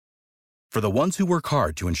For the ones who work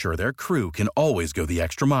hard to ensure their crew can always go the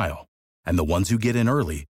extra mile, and the ones who get in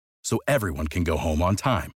early so everyone can go home on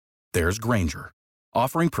time, there's Grainger,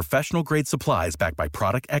 offering professional-grade supplies backed by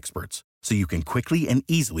product experts so you can quickly and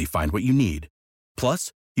easily find what you need.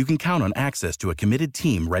 Plus, you can count on access to a committed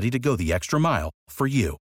team ready to go the extra mile for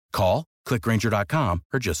you. Call, click Grainger.com,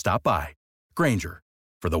 or just stop by. Grainger,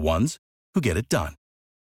 for the ones who get it done.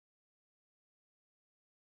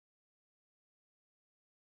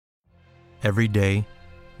 Every day,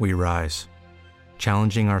 we rise,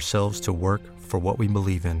 challenging ourselves to work for what we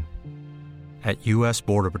believe in. At U.S.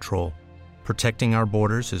 Border Patrol, protecting our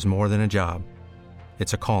borders is more than a job.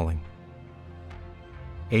 It's a calling.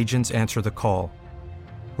 Agents answer the call,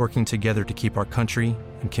 working together to keep our country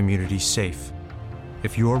and communities safe.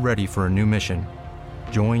 If you're ready for a new mission,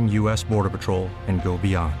 join U.S. Border Patrol and go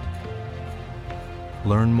beyond.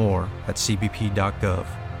 Learn more at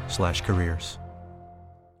cbp.gov/careers.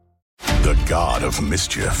 The god of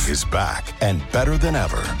mischief is back and better than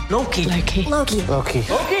ever. Loki.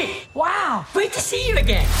 Wow, great to see you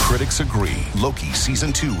again. Critics agree Loki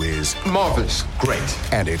Season 2 is marvelous. Great.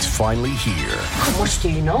 And it's finally here. How much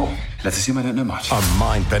do you know? Let's assume I don't know much. A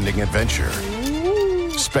mind-bending adventure.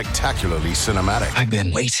 Spectacularly cinematic. I've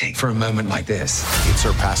been waiting for a moment like this. It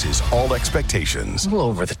surpasses all expectations. A little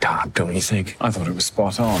over the top, don't you think? I thought it was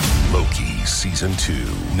spot on. Loki Season 2.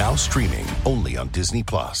 Now streaming only on Disney+.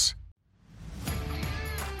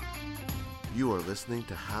 You are listening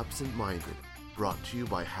to Habsent Minded, brought to you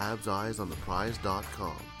by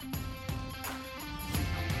HabsEyesOnThePrize.com.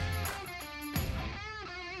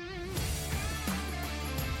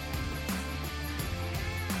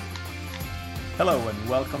 Hello and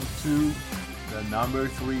welcome to the number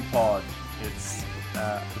 3 pod. It's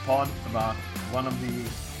the pod about one of the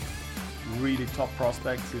really top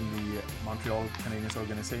prospects in the Montreal Canadiens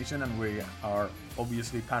organization, and we are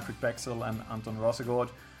obviously Patrick Bexel and Anton Rosegård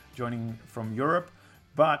joining from Europe,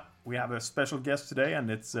 but we have a special guest today,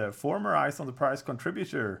 and it's a former Eyes on the Prize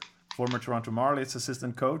contributor, former Toronto Marlies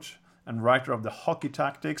assistant coach, and writer of the Hockey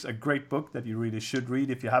Tactics, a great book that you really should read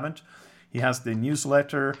if you haven't. He has the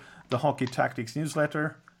newsletter, the Hockey Tactics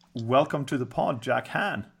newsletter. Welcome to the pod, Jack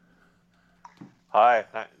Han. Hi,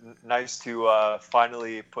 nice to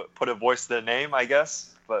finally put a voice to the name, I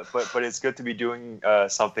guess. But it's good to be doing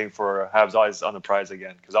something for Habs Eyes on the Prize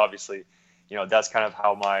again, because obviously, you know, that's kind of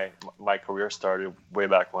how my career started way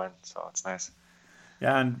back when. So it's nice.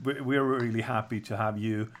 Yeah, and we're really happy to have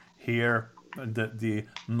you here. The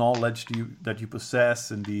knowledge that you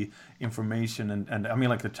possess and the information and I mean,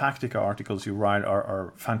 like, the Tactica articles you write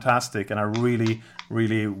are fantastic, and I really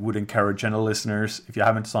would encourage any listeners, if you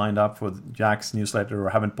haven't signed up for Jack's newsletter or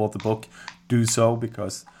haven't bought the book, do so,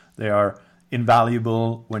 because they are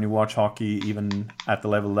invaluable when you watch hockey, even at the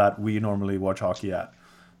level that we normally watch hockey at.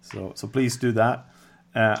 So please do that.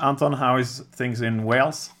 Anton, how is things in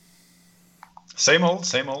Wales? Same old.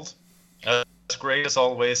 As great as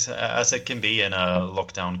always, as it can be in a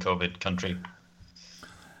lockdown COVID country.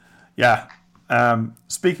 Yeah.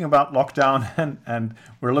 Speaking about lockdown, and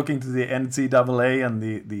we're looking to the NCAA and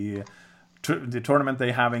the tournament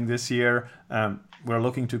they're having this year. We're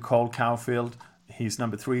looking to Cole Caufield. He's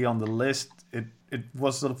number 3 on the list. It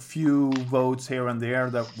was a few votes here and there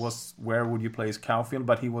that was where would you place Caufield,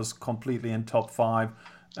 but he was completely in top 5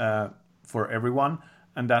 for everyone,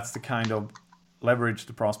 and that's the kind of leverage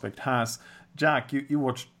the prospect has. Jack, you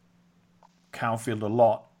watched Caufield a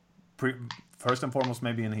lot, first and foremost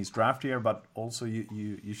maybe in his draft year, but also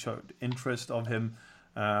you showed interest of him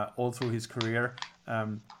all through his career.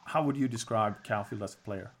 How would you describe Caufield as a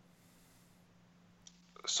player?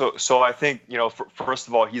 So I think, you know, first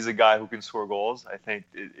of all, he's a guy who can score goals. I think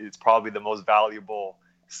it's probably the most valuable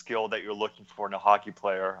skill that you're looking for in a hockey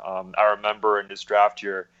player. I remember in his draft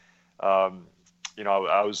year, you know,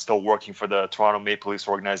 I was still working for the Toronto Maple Leafs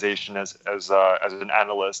organization as an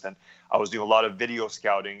analyst, and I was doing a lot of video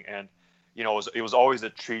scouting. And you know, it was always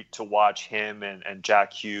a treat to watch him and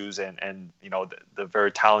Jack Hughes and you know the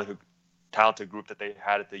very talented group that they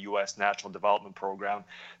had at the U.S. National Development Program.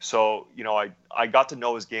 So you know, I got to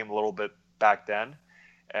know his game a little bit back then,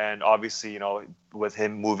 and obviously, you know, with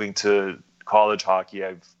him moving to college hockey,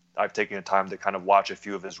 I've taken the time to kind of watch a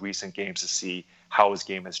few of his recent games to see how his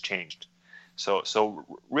game has changed. So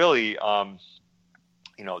really,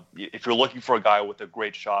 you know, if you're looking for a guy with a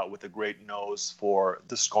great shot, with a great nose for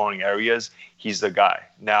the scoring areas, he's the guy.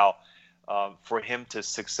 Now, for him to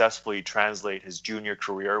successfully translate his junior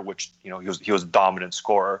career, which, you know, he was a dominant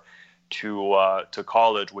scorer, to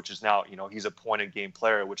college, which is now, you know, he's a point game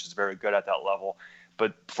player, which is very good at that level.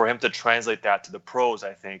 But for him to translate that to the pros,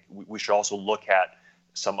 I think we should also look at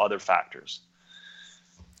some other factors.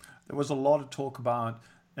 there was a lot of talk about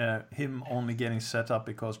him only getting set up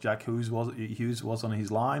because Jack Hughes was on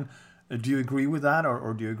his line. Do you agree with that,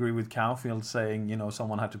 or do you agree with Caufield saying, you know,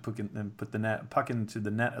 someone had to put the puck into the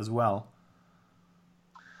net as well?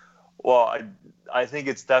 Well, I think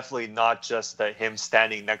it's definitely not just that him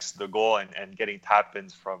standing next to the goal and getting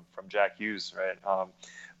tap-ins from Jack Hughes, right?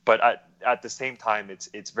 But at the same time,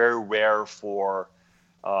 it's very rare for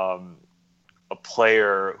a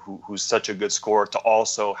player who's such a good scorer to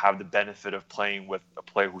also have the benefit of playing with a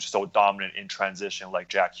player who's so dominant in transition like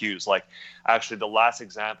Jack Hughes. Like, actually, the last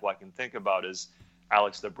example I can think about is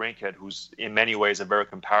Alex DeBrincat, who's in many ways a very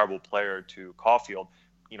comparable player to Caufield,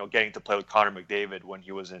 you know, getting to play with Connor McDavid when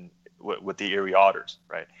he was with the Erie Otters,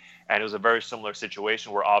 right? And it was a very similar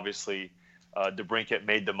situation where obviously DeBrincat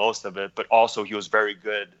made the most of it, but also he was very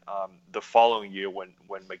good the following year when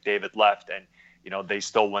McDavid left, and you know, they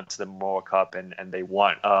still went to the Memorial Cup and they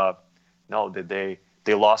won.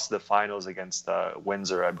 They lost the finals against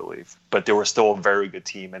Windsor, I believe, but they were still a very good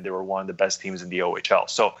team, and they were one of the best teams in the OHL.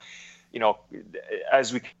 So, you know,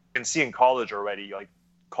 as we can see in college already, like,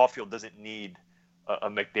 Caufield doesn't need a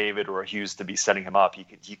McDavid or a Hughes to be setting him up. He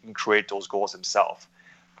can create those goals himself.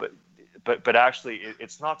 But actually,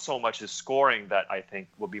 it's not so much his scoring that I think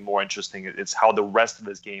will be more interesting. It's how the rest of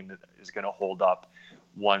his game is going to hold up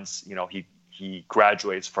once, you know, he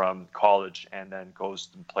graduates from college and then goes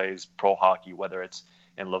and plays pro hockey, whether it's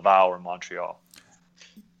in Laval or Montreal.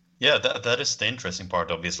 Yeah, that is the interesting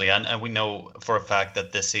part, obviously, and we know for a fact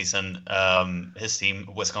that this season his team,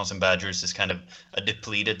 Wisconsin Badgers, is kind of a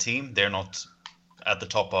depleted team. They're not at the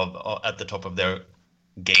top of their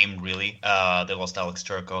game, really. They lost Alex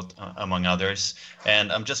Turcotte, among others,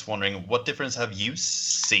 and I'm just wondering, what difference have you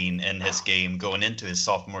seen in his game going into his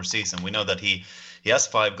sophomore season? We know that he has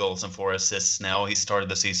 5 goals and 4 assists now. He started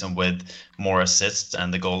the season with more assists,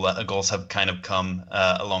 and the goals have kind of come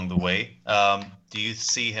along the way. Do you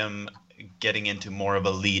see him getting into more of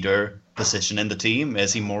a leader position in the team?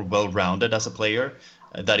 Is he more well-rounded as a player,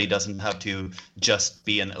 that he doesn't have to just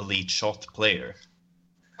be an elite shot player?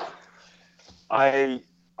 I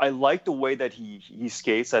like the way that he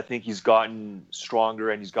skates. I think he's gotten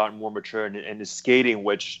stronger and he's gotten more mature in his skating,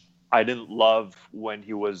 which I didn't love when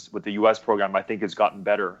he was with the U.S. program. I think it's gotten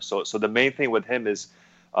better. So the main thing with him is,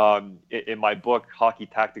 in my book, Hockey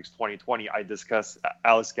Tactics 2020, I discuss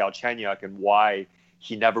Alex Galchenyuk and why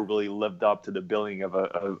he never really lived up to the billing of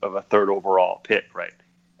a third overall pick, right?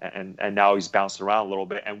 And now he's bounced around a little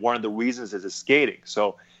bit. And one of the reasons is his skating.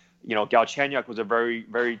 So, you know, Galchenyuk was a very,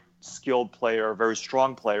 very skilled player, a very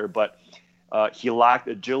strong player, but he lacked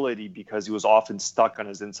agility because he was often stuck on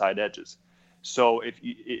his inside edges. So if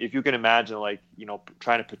you can imagine, like, you know,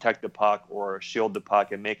 trying to protect the puck or shield the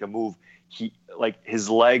puck and make a move,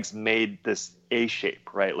 his legs made this A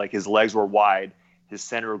shape, right? Like, his legs were wide, his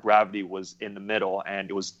center of gravity was in the middle, and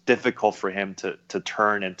it was difficult for him to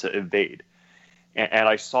turn and to evade. And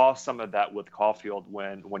I saw some of that with Caufield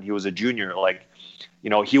when he was a junior. Like,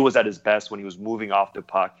 you know, he was at his best when he was moving off the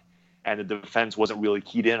puck, and the defense wasn't really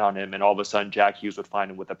keyed in on him, and all of a sudden Jack Hughes would find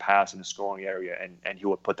him with a pass in the scoring area, and he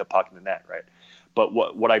would put the puck in the net, right? But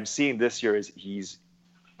what I'm seeing this year is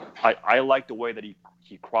I like the way that he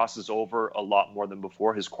crosses over a lot more than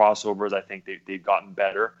before. His crossovers, I think they've gotten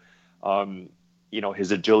better. You know,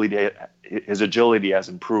 his agility has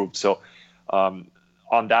improved. So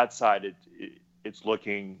on that side, it's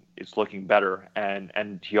looking better,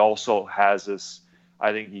 and he also has this.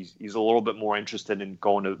 I think he's a little bit more interested in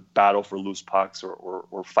going to battle for loose pucks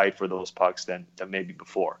or fight for those pucks than maybe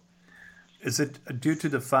before. Is it due to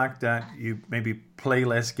the fact that you maybe play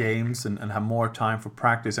less games and have more time for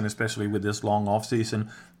practice, and especially with this long off season,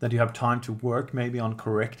 that you have time to work maybe on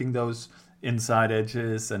correcting those inside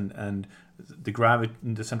edges and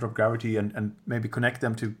the center of gravity and maybe connect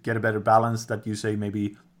them to get a better balance, that you say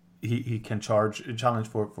maybe he can challenge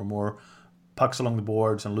for more pucks along the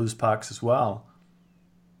boards and loose pucks as well?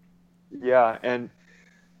 Yeah, and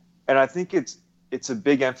I think it's a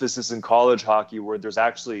big emphasis in college hockey, where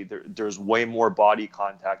there's way more body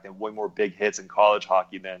contact and way more big hits in college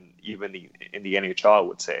hockey than even in the NHL, I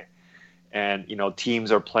would say. And, you know,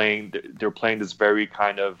 teams are playing this very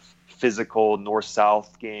kind of physical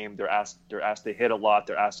north-south game. They're asked to hit a lot.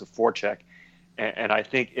 They're asked to forecheck. And I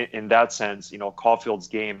think in that sense, you know, Caufield's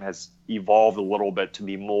game has evolved a little bit to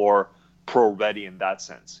be more pro-ready in that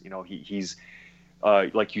sense. You know, he's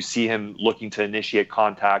like, you see him looking to initiate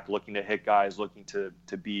contact, looking to hit guys, looking to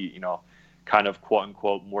be, you know, kind of quote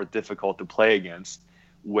unquote more difficult to play against,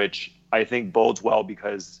 which I think bodes well,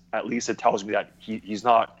 because at least it tells me that he's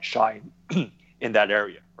not shy in that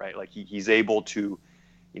area, right? Like, he's able to,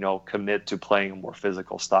 you know, commit to playing a more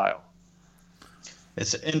physical style.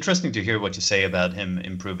 It's interesting to hear what you say about him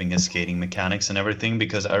improving his skating mechanics and everything,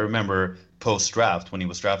 because I remember post-draft when he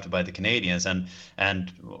was drafted by the Canadiens,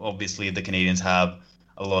 and obviously the Canadiens have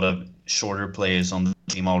a lot of shorter players on the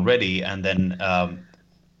team already, and then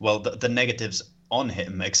well, the negatives on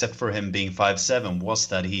him, except for him being 5'7", was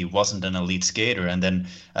that he wasn't an elite skater, and then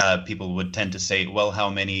people would tend to say, well, how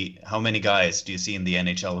many guys do you see in the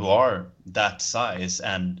NHL who are that size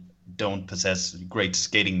and don't possess great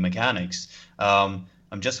skating mechanics?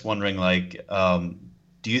 I'm just wondering, like,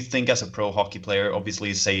 do you think as a pro hockey player, obviously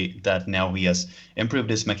you say that now he has improved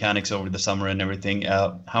his mechanics over the summer and everything,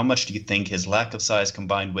 how much do you think his lack of size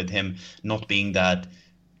combined with him not being that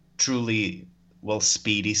truly, well,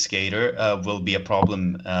 speedy skater will be a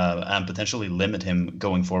problem and potentially limit him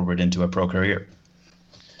going forward into a pro career?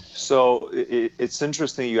 So it's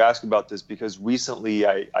interesting you ask about this, because recently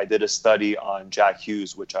I did a study on Jack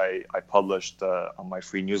Hughes, which I published on my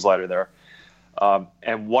free newsletter there.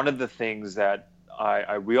 And one of the things that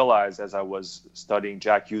I realized as I was studying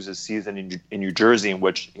Jack Hughes' season in New Jersey, in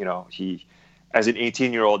which, you know, he, as an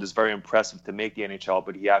 18-year-old, is very impressive to make the NHL,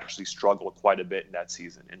 but he actually struggled quite a bit in that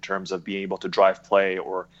season in terms of being able to drive play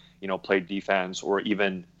or, you know, play defense or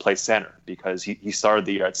even play center, because he started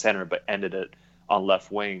the year at center but ended it on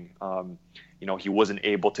left wing. You know, he wasn't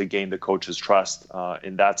able to gain the coach's trust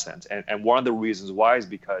in that sense. And one of the reasons why is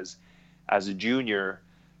because as a junior,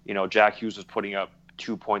 you know, Jack Hughes was putting up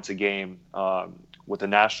 2 points a game with the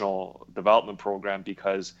national development program,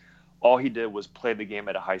 because all he did was play the game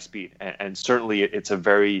at a high speed. And certainly it's a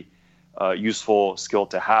very useful skill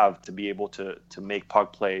to have, to be able to make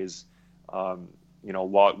puck plays, you know,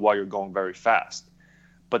 while you're going very fast.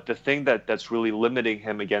 But the thing that's really limiting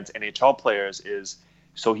him against NHL players is,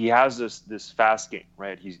 so he has this fast game,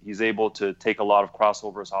 right? He's able to take a lot of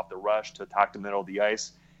crossovers off the rush to attack the middle of the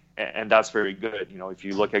ice, and that's very good. You know, if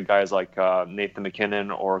you look at guys like Nathan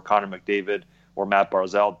McKinnon or Connor McDavid or Matt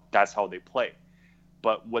Barzal, that's how they play.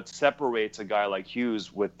 But what separates a guy like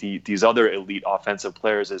Hughes with these other elite offensive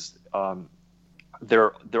players is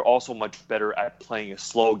they're also much better at playing a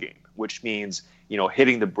slow game, which means, you know,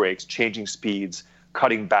 hitting the brakes, changing speeds,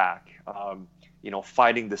 cutting back, you know,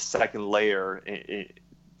 fighting the second layer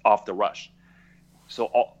off the rush. So,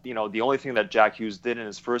 you know, the only thing that Jack Hughes did in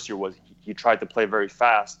his first year was he tried to play very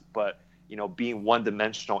fast, but, you know, being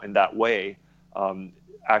one-dimensional in that way,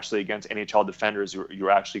 actually against NHL defenders, you're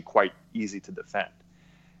actually quite easy to defend.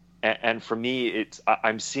 And for me,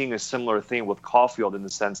 I'm seeing a similar thing with Caufield in the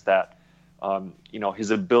sense that, you know,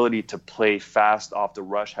 his ability to play fast off the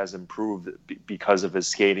rush has improved because of his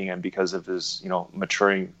skating and because of his, you know,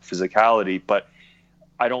 maturing physicality. But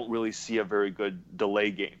I don't really see a very good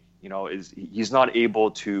delay game. You know, he's not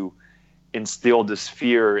able to instill this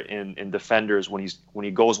fear in defenders when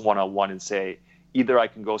he goes one-on-one and say, either I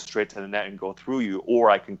can go straight to the net and go through you,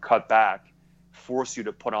 or I can cut back, force you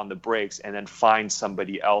to put on the brakes, and then find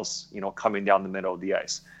somebody else, you know, coming down the middle of the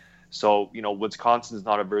ice. So, you know, Wisconsin's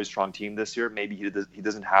not a very strong team this year. Maybe he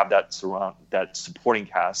doesn't have that supporting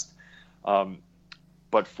cast.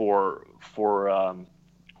 But for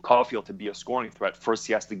Caufield to be a scoring threat, first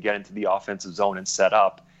he has to get into the offensive zone and set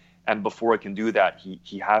up. And before he can do that,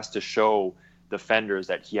 he has to show defenders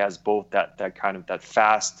that he has both that kind of that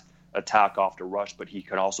fast attack off the rush, but he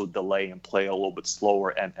can also delay and play a little bit slower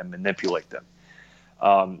and manipulate them.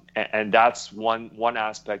 And that's one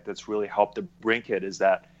aspect that's really helped the Brinkhead, is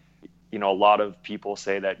that, you know, a lot of people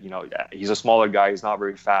say that, you know, he's a smaller guy, he's not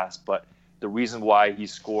very fast, but the reason why he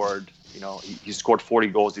scored, you know, he scored 40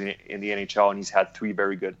 goals in the NHL and he's had 3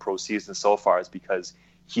 very good pro seasons so far is because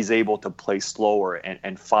he's able to play slower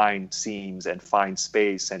and find seams and find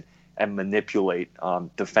space and manipulate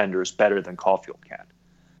defenders better than Caufield can.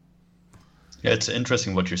 Yeah, it's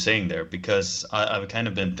interesting what you're saying there, because I've kind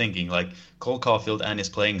of been thinking, like, Cole Caufield and his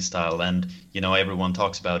playing style, and, you know, everyone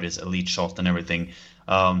talks about his elite shot and everything.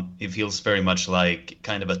 He feels very much like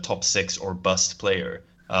kind of a top 6 or bust player.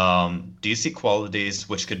 Do you see qualities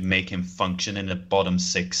which could make him function in a bottom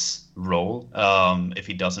 6 role if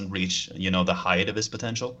he doesn't reach, you know, the height of his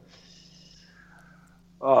potential?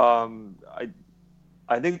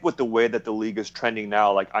 I think with the way that the league is trending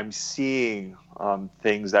now, like, I'm seeing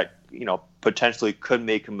things that, you know, potentially could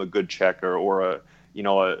make him a good checker or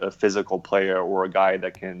a physical player or a guy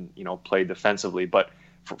that can, you know, play defensively. But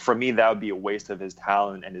for me, that would be a waste of his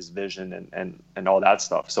talent and his vision and all that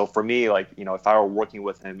stuff. So for me, like, you know, if I were working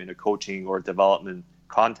with him in a coaching or development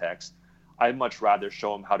context, I'd much rather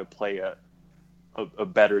show him how to play a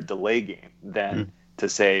better delay game than to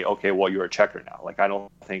say, okay, well, you're a checker now. Like, I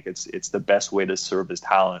don't think it's the best way to serve his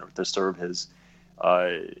talent or to serve his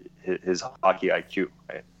hockey IQ,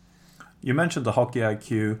 right? You mentioned the hockey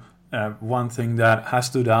IQ. one thing that has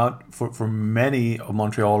stood out for many of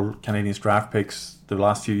Montreal Canadiens draft picks the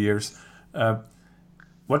last few years.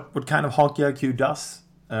 What kind of hockey IQ does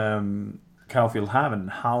Caufield have, and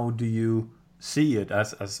how do you see it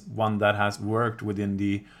as one that has worked within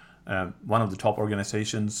the one of the top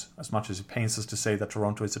organizations, as much as it pains us to say that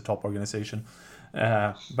Toronto is a top organization?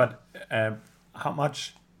 But how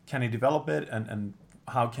much can he develop it, and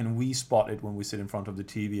how can we spot it when we sit in front of the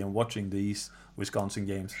TV and watching these Wisconsin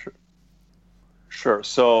games? Sure.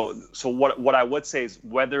 So what I would say is,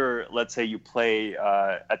 whether, let's say, you play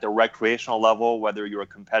at the recreational level, whether you're a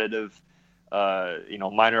competitive,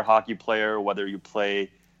 minor hockey player, whether you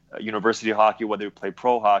play university hockey, whether you play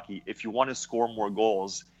pro hockey, if you want to score more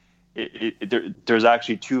goals, there's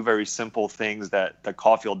actually two very simple things that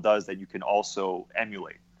Caufield does that you can also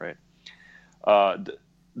emulate, right?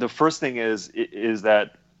 The first thing is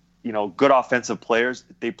that, good offensive players,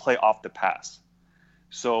 they play off the pass.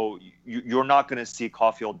 So you're not going to see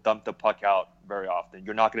Caufield dump the puck out very often.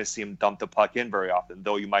 You're not going to see him dump the puck in very often,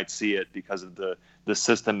 though you might see it because of the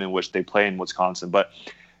system in which they play in Wisconsin. But,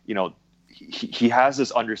 he has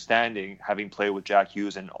this understanding, having played with Jack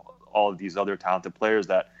Hughes and all of these other talented players,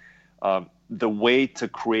 that the way to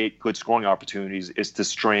create good scoring opportunities is to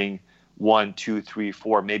string 1, 2, 3,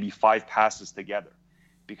 4, maybe 5 passes together.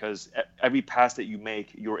 Because every pass that you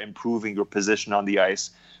make, you're improving your position on the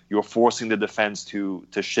ice. You're forcing the defense to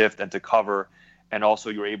shift and to cover, and also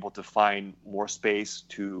you're able to find more space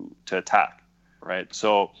to attack, right?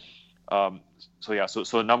 So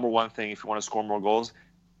the number one thing, if you want to score more goals,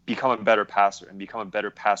 become a better passer and become a better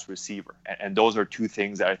pass receiver. And those are two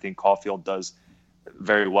things that I think Caufield does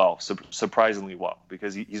very well, surprisingly well,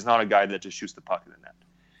 because he's not a guy that just shoots the puck in the net.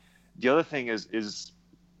 The other thing is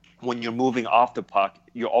when you're moving off the puck,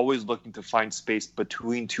 you're always looking to find space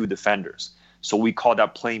between two defenders. So we call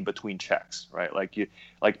that playing between checks, right? Like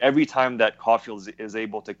every time that Caufield is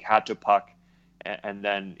able to catch a puck, and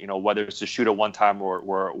then, whether it's to shoot at one time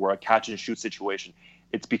or a catch and shoot situation,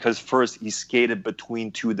 it's because first he skated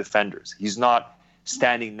between two defenders. He's not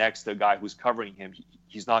standing next to a guy who's covering him.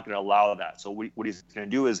 He's not going to allow that. So what he's going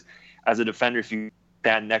to do is, as a defender, if you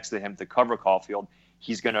stand next to him to cover Caufield,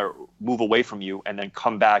 he's going to move away from you and then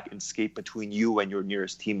come back and skate between you and your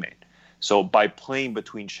nearest teammate. So by playing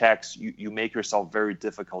between checks, you make yourself very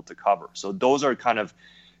difficult to cover. So those are kind of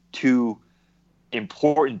two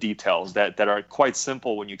important details that are quite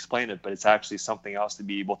simple when you explain it, but it's actually something else to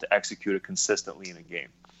be able to execute it consistently in a game.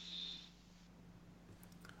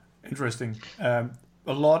 Interesting. A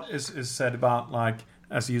lot is said about, like,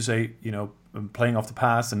 as you say, playing off the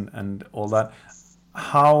pass and all that.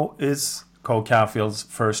 How is Cole Caufield's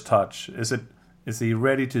first touch? Is he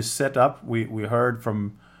ready to set up? We heard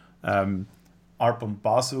from Arpon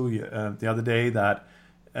Basu the other day that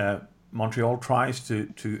Montreal tries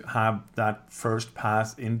to have that first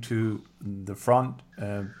pass into the front,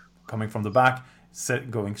 coming from the back,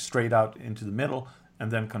 going straight out into the middle,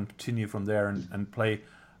 and then continue from there and play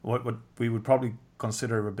what we would probably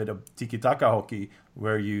consider a bit of tiki-taka hockey,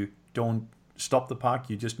 where you don't stop the puck,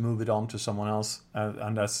 you just move it on to someone else.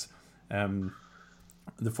 And as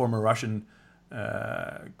the former Russian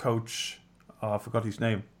coach, I forgot his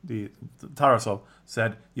name, the Tarasov,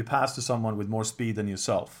 said, you pass to someone with more speed than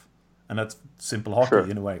yourself. And that's simple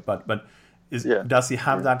hockey in a way. But does he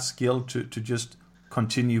have that skill to just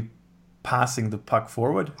continue passing the puck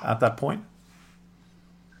forward at that point?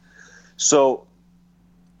 So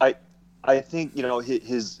I think,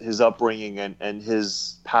 his upbringing and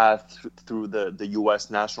his path through the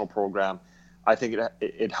U.S. national program, I think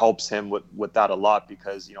it helps him with that a lot,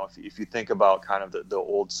 because, if you think about kind of the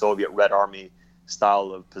old Soviet Red Army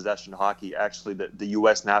style of possession hockey, actually the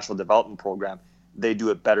U.S. national development program, they do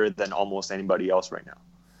it better than almost anybody else right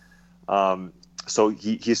now. So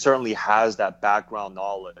he certainly has that background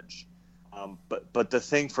knowledge. But the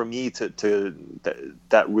thing for me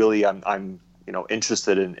that really I'm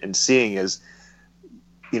interested in seeing is,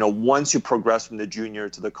 once you progress from the junior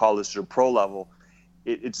to the college to the pro level,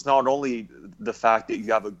 it's not only the fact that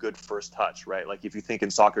you have a good first touch, right? Like if you think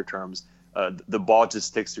in soccer terms, the ball just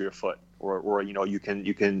sticks to your foot, or you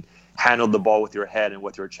can handle the ball with your head and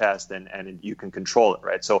with your chest, and you can control it,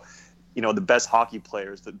 right? So, the best hockey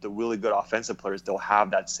players, the really good offensive players, they'll have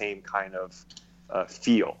that same kind of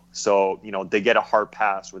feel. So, they get a hard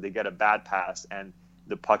pass or they get a bad pass, and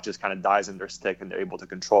the puck just kind of dies in their stick, and they're able to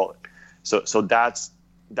control it. So that's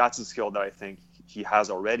a skill that I think he has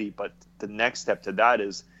already. But the next step to that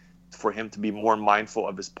is for him to be more mindful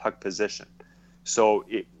of his puck position. So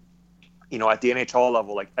at the NHL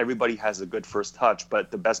level, like, everybody has a good first touch,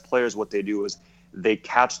 but the best players, what they do is they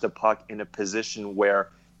catch the puck in a position where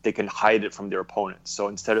they can hide it from their opponents. So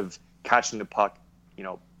instead of catching the puck,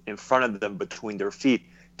 in front of them between their feet,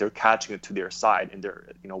 they're catching it to their side,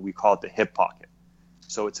 and we call it the hip pocket.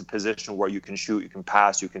 So it's a position where you can shoot, you can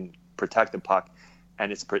pass, you can protect the puck,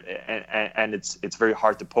 and it's very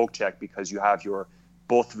hard to poke check because you have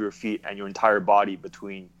both of your feet and your entire body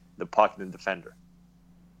between the puck and the defender.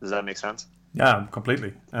 Does that make sense? Yeah,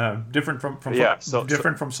 completely. Different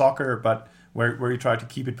from soccer, but where you try to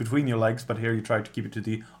keep it between your legs, but here you try to keep it to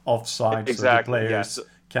the offside, exactly. So the players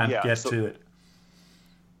can't get to it.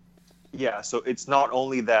 Yeah, so it's not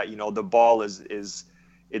only that the ball is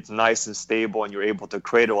it's nice and stable and you're able to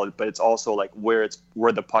cradle it, but it's also like where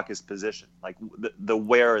the puck is positioned. Like the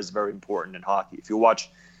where is very important in hockey. If you watch,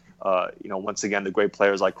 once again, the great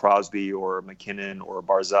players like Crosby or McKinnon or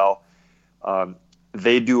Barzal,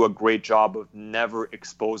 they do a great job of never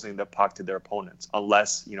exposing the puck to their opponents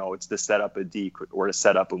unless it's to set up a deke or to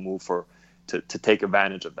set up a move to take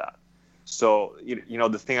advantage of that. So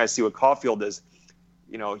the thing I see with Caufield is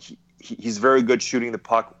he's very good shooting the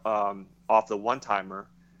puck off the one-timer,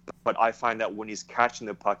 but I find that when he's catching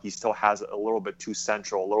the puck, he still has a little bit too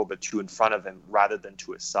central, a little bit too in front of him rather than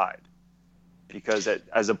to his side. Because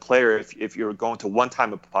as a player, if you're going to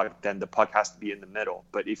one-time a puck, then the puck has to be in the middle.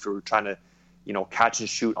 But if you're trying to catch and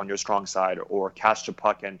shoot on your strong side, or catch the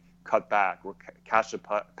puck and cut back, or catch the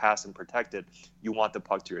pass and protect it, you want the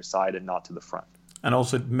puck to your side and not to the front. And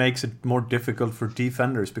also it makes it more difficult for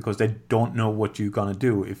defenders because they don't know what you're going to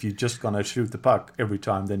do. If you're just going to shoot the puck every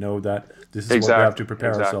time, they know that this is what we have to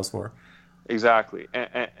prepare ourselves for. Exactly.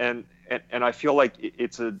 And I feel like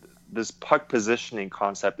this puck positioning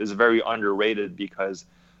concept is very underrated because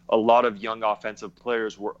a lot of young offensive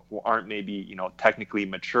players who aren't maybe, technically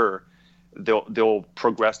mature, they'll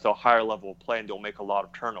progress to a higher level of play and they'll make a lot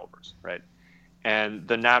of turnovers, right? And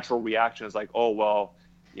the natural reaction is like, oh, well,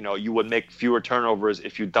 you would make fewer turnovers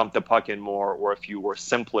if you dumped the puck in more or if you were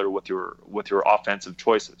simpler with your offensive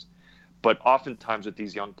choices. But oftentimes with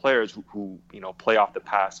these young players who play off the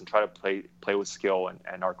pass and try to play with skill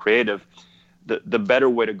and are creative, the better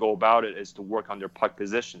way to go about it is to work on their puck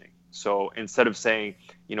positioning. So instead of saying,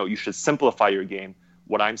 you should simplify your game,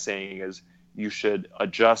 what I'm saying is you should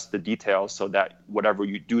adjust the details so that whatever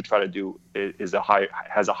you do try to do has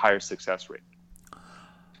a higher success rate.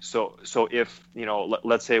 So if,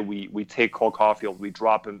 let's say we take Cole Caufield, we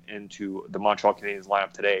drop him into the Montreal Canadiens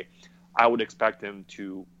lineup today, I would expect him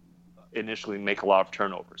to initially make a lot of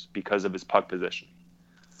turnovers because of his puck positioning.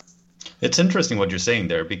 It's interesting what you're saying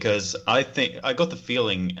there, because I think I got the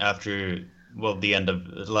feeling after the end of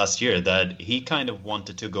last year that he kind of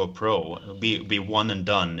wanted to go pro, be one and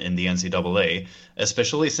done in the NCAA,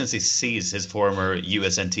 especially since he sees his former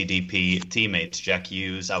USNTDP teammates, Jack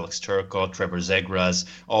Hughes, Alex Turcotte, Trevor Zegras,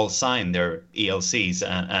 all sign their ELCs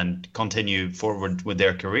and continue forward with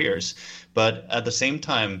their careers. But at the same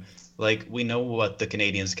time, like, we know what the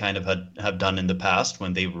Canadians kind of have done in the past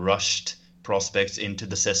when they rushed prospects into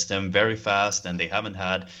the system very fast, and they haven't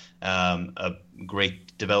had a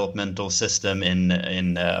great developmental system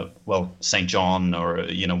in St. John or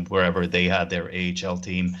wherever they had their AHL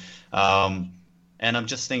team. And I'm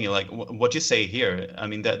just thinking, like, what you say here, I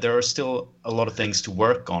mean, that there are still a lot of things to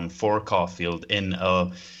work on for Caufield in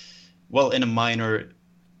a minor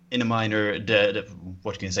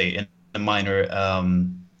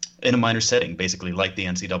setting, basically, like the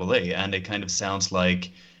NCAA. And it kind of sounds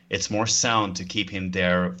like it's more sound to keep him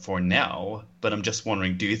there for now. But I'm just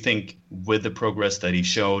wondering, do you think with the progress that he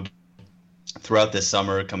showed throughout this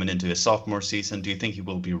summer, coming into his sophomore season, do you think he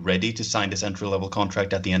will be ready to sign this entry-level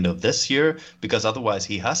contract at the end of this year? Because otherwise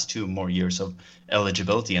he has 2 more years of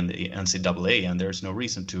eligibility in the NCAA, and there's no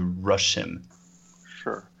reason to rush him.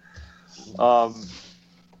 Sure. I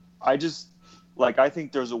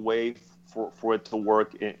think there's a way for it to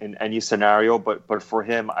work in any scenario, but for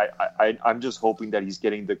him, I'm just hoping that he's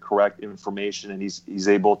getting the correct information and he's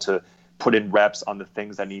able to put in reps on the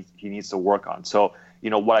things that he needs to work on. So,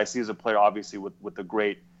 what I see as a player, obviously with a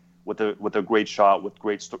great shot, with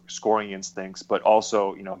great scoring instincts, but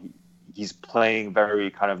also, he's playing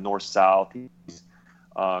very kind of north-south.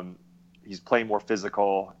 He's playing more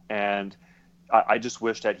physical, and I just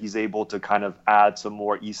wish that he's able to kind of add some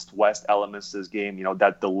more east-west elements to his game,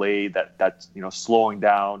 that delay, that slowing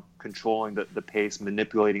down, controlling the pace,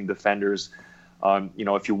 manipulating defenders.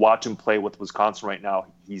 If you watch him play with Wisconsin right now,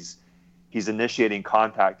 he's initiating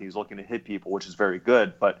contact. He's looking to hit people, which is very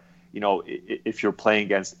good. But, if you're playing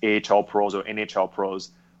against AHL pros or NHL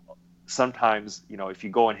pros, sometimes, if you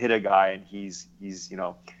go and hit a guy and he's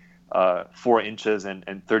 4 inches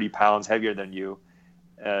and 30 pounds heavier than you,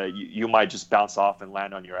 you might just bounce off and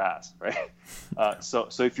land on your ass, right? So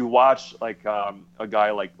if you watch like a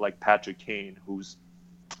guy like Patrick Kane, who's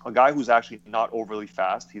a guy who's actually not overly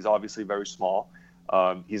fast. He's obviously very small.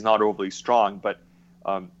 He's not overly strong, but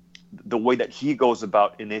the way that he goes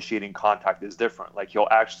about initiating contact is different. Like he'll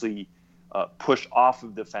actually push off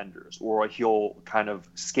of defenders, or he'll kind of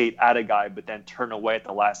skate at a guy but then turn away at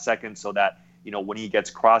the last second, so that when he gets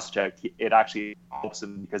cross-checked, it actually helps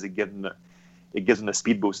him because it gives him a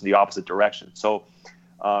speed boost in the opposite direction. So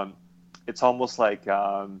it's almost like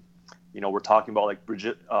we're talking about like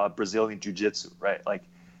Brazilian jiu-jitsu, right? Like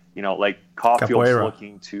like Caufield's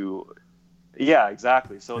looking to. Yeah,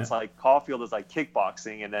 exactly. So it's like Caufield is like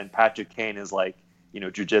kickboxing, and then Patrick Kane is like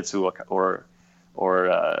jiu-jitsu or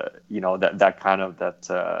that kind of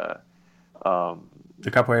the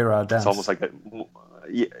capoeira dance. It's almost like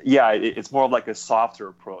it's more of like a softer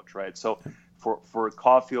approach, right? So for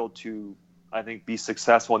Caufield to, I think, be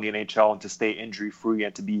successful in the NHL and to stay injury free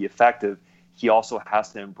and to be effective, he also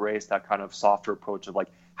has to embrace that kind of softer approach of like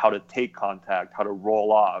how to take contact, how to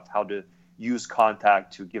roll off, how to use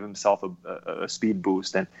contact to give himself a speed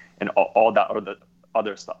boost and all that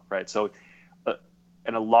other stuff, right? So,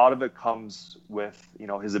 and a lot of it comes with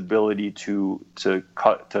his ability to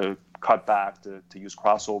cut back, to use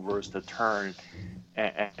crossovers, to turn,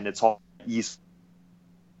 and it's all easy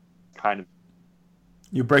kind of.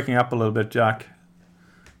 You're breaking up a little bit, Jack.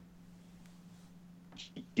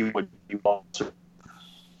 You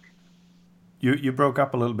broke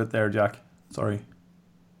up a little bit there, Jack. Sorry.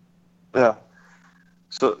 Yeah.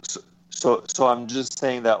 So I'm just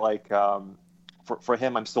saying that, like, for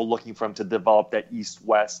him, I'm still looking for him to develop that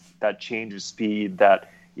east-west, that change of speed, that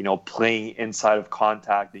playing inside of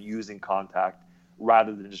contact and using contact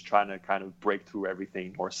rather than just trying to kind of break through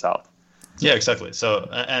everything north-south. Yeah, exactly. So,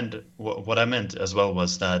 and what I meant as well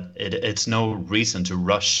was that it's no reason to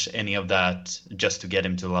rush any of that just to get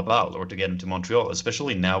him to Laval or to get him to Montreal,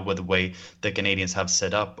 especially now with the way the Canadians have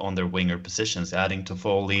set up on their winger positions, adding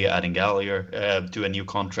Toffoli, adding Gallagher to a new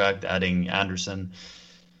contract, adding Anderson.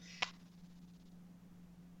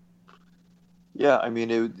 Yeah, I mean,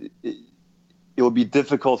 it would be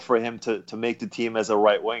difficult for him to make the team as a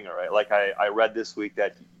right winger, right? Like I read this week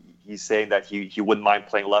that he's saying that he wouldn't mind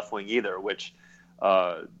playing left wing either, which,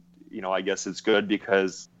 I guess it's good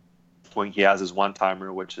because when he has his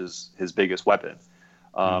one-timer, which is his biggest weapon.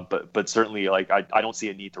 But certainly, like, I don't see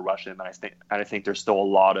a need to rush him, and I think there's still a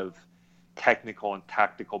lot of technical and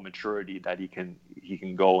tactical maturity that he can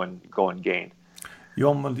go and gain. You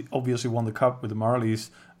obviously won the cup with the Marlies.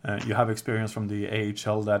 You have experience from the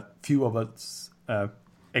AHL that few of us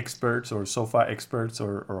experts or sofa experts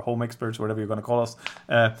or home experts, whatever you're going to call us,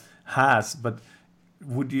 has. But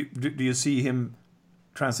do you see him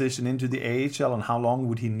transition into the AHL, and how long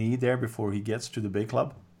would he need there before he gets to the big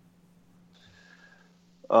club?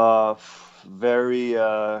 Very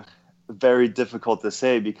very difficult to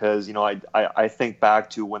say, because I think back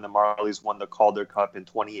to when the Marlies won the Calder Cup in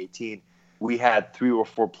 2018. We had 3 or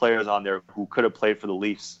 4 players on there who could have played for the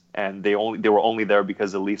Leafs, and they were only there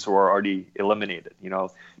because the Leafs were already eliminated.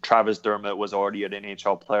 Travis Dermott was already an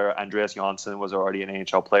NHL player. Andreas Johnsson was already an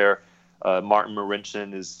NHL player. Martin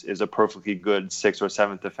Marincin is a perfectly good 6th or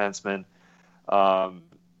 7th defenseman.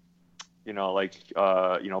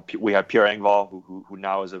 We have Pierre Engvall, who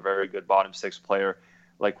now is a very good bottom 6 player.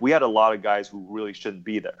 Like, we had a lot of guys who really shouldn't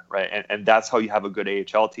be there, right? And that's how you have a good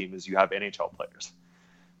AHL team, is you have NHL players.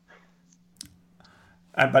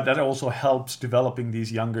 But that also helps developing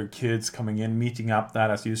these younger kids coming in, meeting up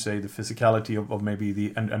that, as you say, the physicality of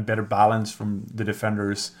maybe and better balance from the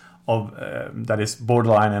defenders of that is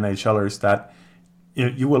borderline NHLers, that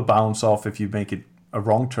you will bounce off if you make it a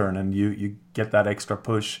wrong turn, and you get that extra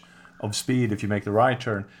push of speed if you make the right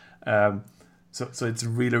turn. So it's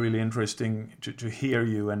really, really interesting to hear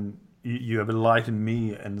you, and you have enlightened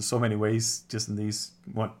me in so many ways just in these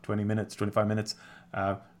 25 minutes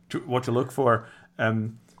what to look for.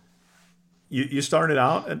 You started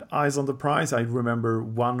out at Eyes on the Prize. I remember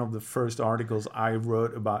one of the first articles I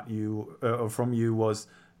wrote about you or from you was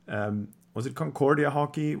it Concordia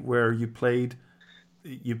hockey, where you put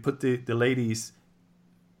the ladies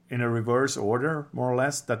in a reverse order, more or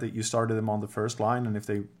less, that you started them on the first line, and if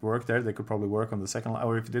they worked there, they could probably work on the second line,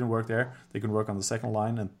 or if it didn't work there, they could work on the second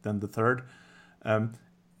line and then the third. So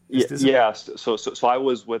I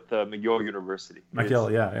was with McGill University.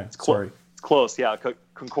 McGill, yeah. It's close, yeah.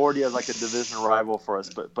 Concordia is like a division rival for us,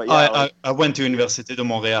 but yeah. I went to Université de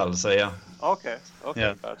Montréal, so yeah. Okay,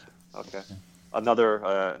 yeah. Gotcha. Okay,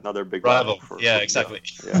 another big rival. For exactly.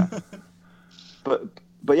 Yeah.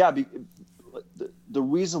 But yeah, the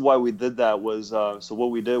reason why we did that was so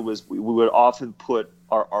what we did was we would often put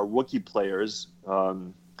our rookie players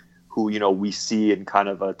who we see in kind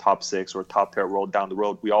of a top 6 or top pair role down the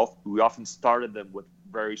road. We often started them with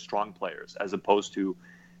very strong players as opposed to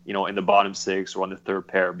in the bottom 6 or on the third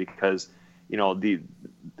pair, because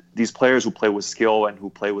these players who play with skill and who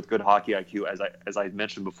play with good hockey IQ, as I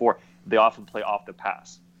mentioned before, they often play off the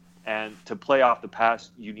pass. And to play off the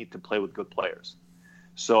pass, you need to play with good players.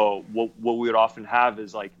 So what we would often have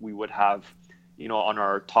is we would have, on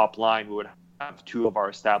our top line, we would have 2 of our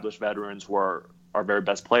established veterans who are our very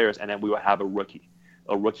best players, and then we would have a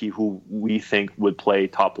rookie who we think would play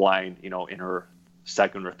top line, in her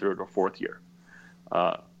second or third or fourth year,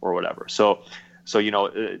 or whatever. So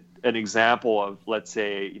an example of, let's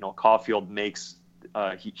say, Caufield makes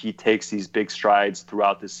he takes these big strides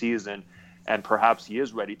throughout the season, and perhaps he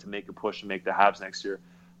is ready to make a push and make the Habs next year.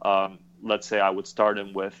 Let's say I would start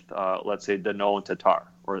him with, let's say, Danault and Tatar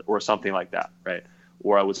or something like that, right?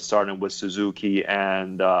 Or I would start him with Suzuki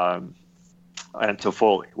and Toffoli,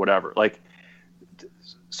 whatever.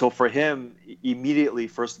 So for him, immediately,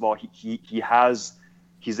 first of all,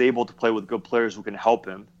 he's able to play with good players who can help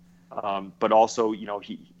him, but also,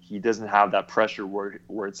 he doesn't have that pressure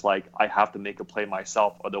where it's like I have to make a play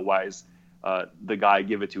myself, otherwise the guy I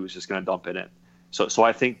give it to is just going to dump it in. So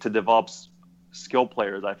I think to develop skill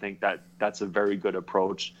players, I think that's a very good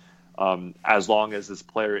approach, as long as this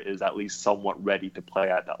player is at least somewhat ready to play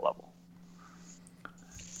at that level.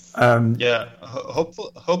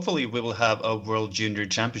 Hopefully we will have a World Junior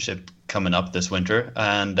Championship coming up this winter,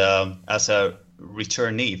 and as a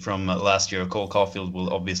returnee from last year, Cole Caufield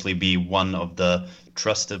will obviously be one of the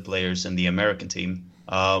trusted players in the American team.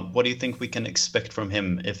 What do you think we can expect from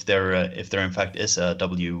him if there in fact is a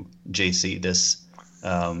WJC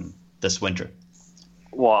this winter?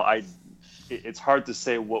 Well, it's hard to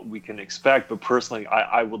say what we can expect, but personally,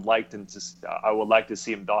 I would like to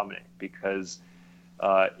see him dominate, because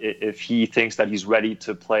if he thinks that he's ready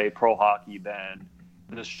to play pro hockey, then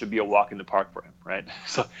this should be a walk in the park for him, right?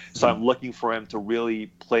 So I'm looking for him to really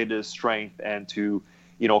play to his strength and to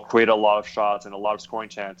create a lot of shots and a lot of scoring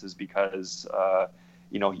chances, because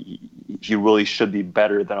he really should be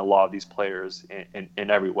better than a lot of these players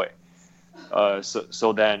in every way.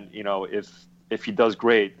 So then if he does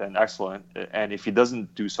great, then excellent, and if he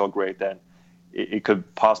doesn't do so great, then it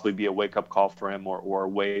could possibly be a wake-up call for him, or a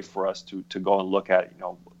way for us to go and look at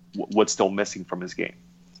what's still missing from his game.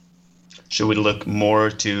 Should we look more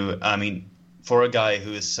to, for a guy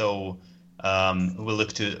who is so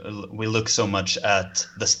we look so much at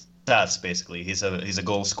the stats, basically he's a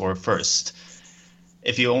goal scorer first.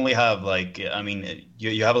 If you only have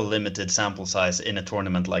you have a limited sample size in a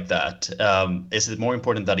tournament like that, is it more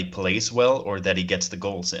important that he plays well or that he gets the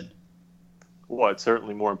goals in? Well, it's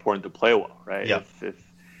certainly more important to play well, right? Yeah.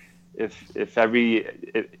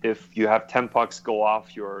 If you have 10 pucks go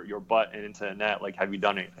off your butt and into the net, have you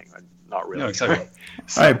done anything? Not really. No, exactly.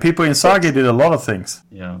 Right, people in Sagi did a lot of things.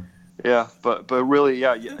 Yeah, but really,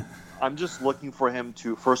 yeah. I'm just looking for him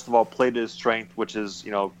to, first of all, play to his strength, which is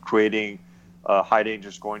creating high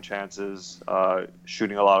danger scoring chances,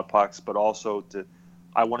 shooting a lot of pucks, but also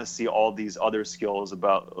I want to see all these other skills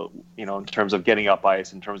about, in terms of getting up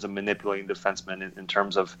ice, in terms of manipulating defensemen, in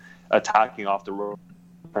terms of attacking off the road,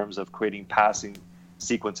 in terms of creating passing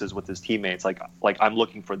sequences with his teammates. I'm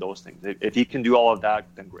looking for those things. If he can do all of that,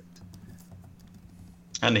 then great.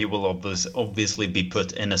 And he will obviously be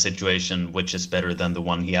put in a situation which is better than the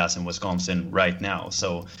one he has in Wisconsin right now.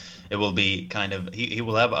 So it will be kind of, he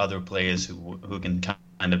will have other players who can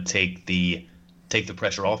kind of take the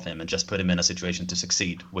pressure off him and just put him in a situation to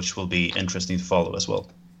succeed, which will be interesting to follow as well.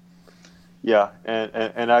 Yeah,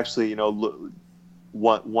 and actually,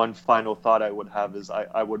 one final thought I would have is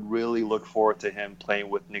I would really look forward to him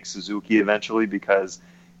playing with Nick Suzuki eventually, because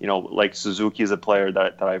Suzuki is a player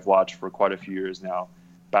that I've watched for quite a few years now,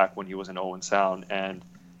 back when he was in Owen Sound, and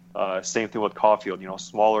same thing with Caufield.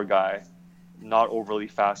 Smaller guy, not overly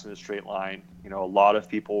fast in a straight line. A lot of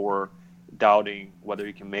people were doubting whether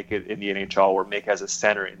he can make it in the NHL or make as a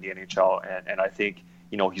center in the NHL, and I think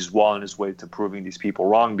he's well on his way to proving these people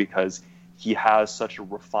wrong, because he has such a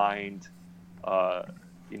refined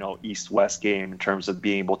east-west game in terms of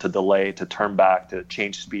being able to delay, to turn back, to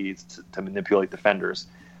change speeds, to manipulate defenders,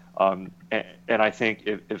 and I think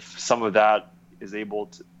if some of that is able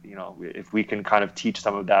to, if we can kind of teach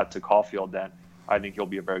some of that to Caufield, then I think he'll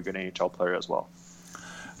be a very good NHL player as well.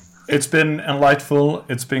 It's been enlightful.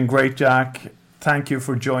 It's been great, Jack. Thank you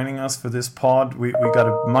for joining us for this pod. We got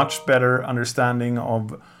a much better understanding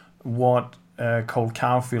of what Cole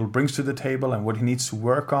Caufield brings to the table and what he needs to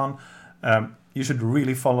work on. you should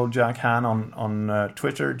really follow Jack Han on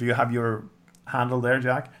Twitter. Do you have your handle there,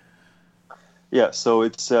 Jack? Yeah, so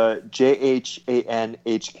it's JHANHKY.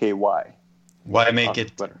 Why make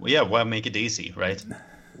it? Yeah, why make it easy, right?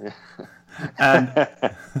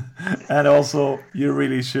 And also, you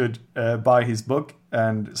really should buy his book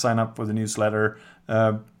and sign up for the newsletter.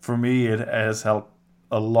 For me, it has helped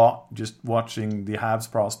a lot just watching the Habs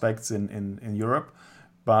prospects in Europe,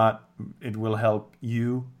 but it will help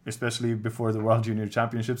you, especially before the World Junior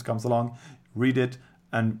Championships comes along. Read it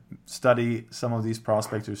and study some of these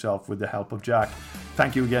prospects yourself with the help of Jack.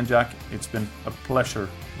 Thank you again, Jack. It's been a pleasure,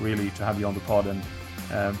 really, to have you on the pod, and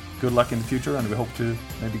good luck in the future, and we hope to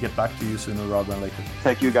maybe get back to you sooner rather than later.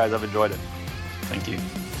 Thank you, guys. I've enjoyed it. Thank you.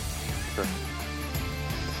 Sure.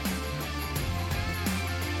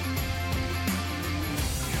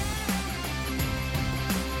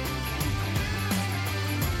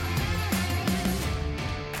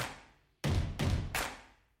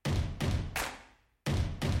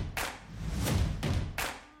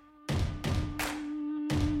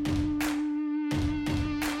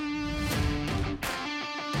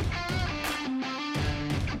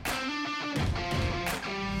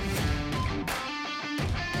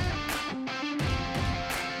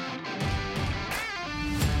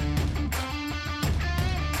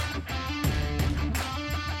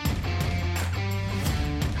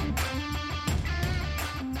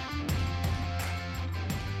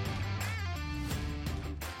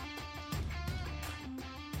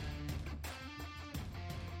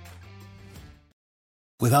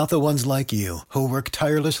 Without the ones like you, who work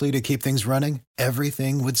tirelessly to keep things running,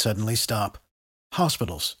 everything would suddenly stop.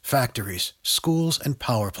 Hospitals, factories, schools, and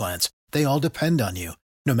power plants, they all depend on you.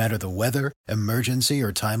 No matter the weather, emergency,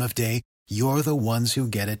 or time of day, you're the ones who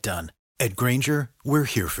get it done. At Grainger, we're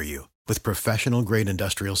here for you with professional-grade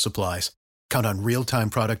industrial supplies. Count on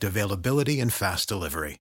real-time product availability and fast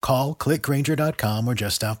delivery. Call, click Grainger.com, or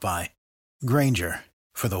just stop by. Grainger,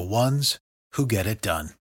 for the ones who get it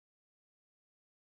done.